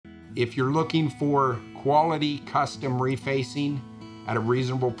If you're looking for quality custom refacing at a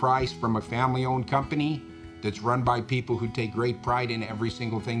reasonable price from a family-owned company that's run by people who take great pride in every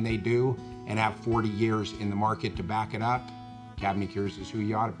single thing they do and have 40 years in the market to back it up, Cabinetry is who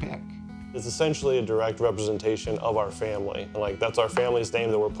you ought to pick. It's essentially a direct representation of our family. Like, that's our family's name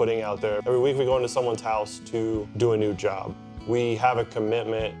that we're putting out there. Every week we go into someone's house to do a new job. We have a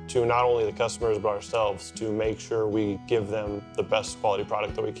commitment to not only the customers but ourselves to make sure we give them the best quality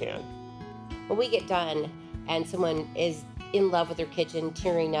product that we can. When we get done and someone is in love with their kitchen,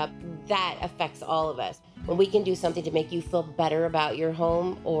 tearing up, that affects all of us. When we can do something to make you feel better about your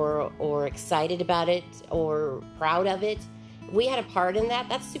home or excited about it or proud of it, we had a part in that.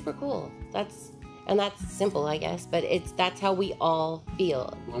 That's super cool. That's simple, I guess, but that's how we all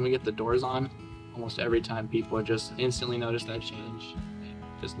feel. When we get the doors on, almost every time people just instantly notice that change.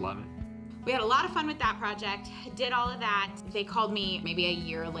 They just love it. We had a lot of fun with that project, did all of that. They called me maybe a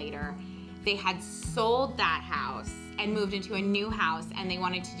year later. They had sold that house and moved into a new house, and they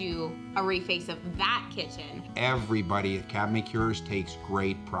wanted to do a reface of that kitchen. Everybody at Cabinetry takes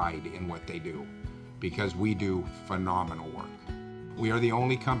great pride in what they do because we do phenomenal work. We are the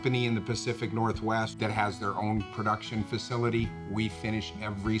only company in the Pacific Northwest that has their own production facility. We finish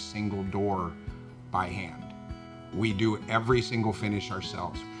every single door by hand. We do every single finish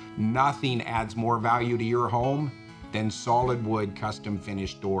ourselves. Nothing adds more value to your home than solid wood custom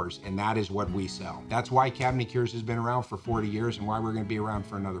finished doors, and that is what we sell. That's why Cabinetry has been around for 40 years and why we're going to be around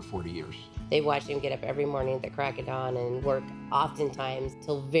for another 40 years. They watch him get up every morning at the crack of dawn and work oftentimes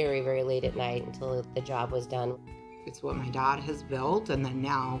till very, very late at night until the job was done. It's what my dad has built, and then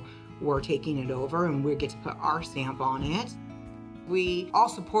now we're taking it over and we get to put our stamp on it. We all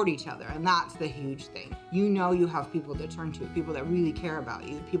support each other, and that's the huge thing. You know you have people to turn to, people that really care about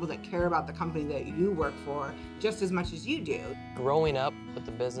you, people that care about the company that you work for just as much as you do. Growing up with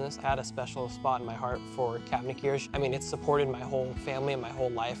the business, I had a special spot in my heart for Cabinetry. I mean, it's supported my whole family and my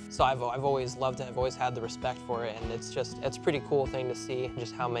whole life, so I've always loved it. I've always had the respect for it, and it's a pretty cool thing to see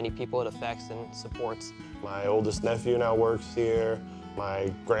just how many people it affects and supports. My oldest nephew now works here.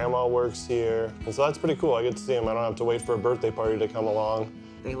 My grandma works here, and so that's pretty cool. I get to see them. I don't have to wait for a birthday party to come along.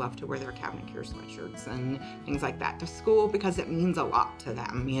 They love to wear their Cabinetry sweatshirts and things like that to school because it means a lot to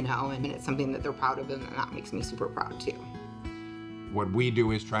them, you know, and it's something that they're proud of, and that makes me super proud too. What we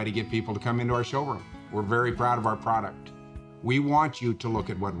do is try to get people to come into our showroom. We're very proud of our product. We want you to look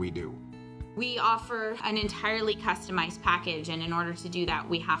at what we do. We offer an entirely customized package, and in order to do that,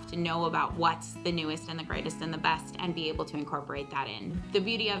 we have to know about what's the newest and the greatest and the best and be able to incorporate that in. The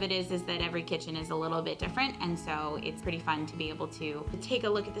beauty of it is that every kitchen is a little bit different, and so it's pretty fun to be able to take a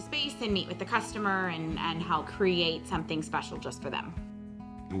look at the space and meet with the customer and help create something special just for them.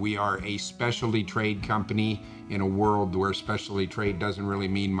 We are a specialty trade company in a world where specialty trade doesn't really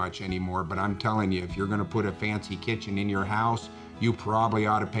mean much anymore, but I'm telling you, if you're gonna put a fancy kitchen in your house, you probably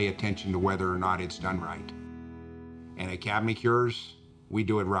ought to pay attention to whether or not it's done right. And at Cabinetry, we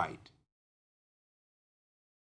do it right.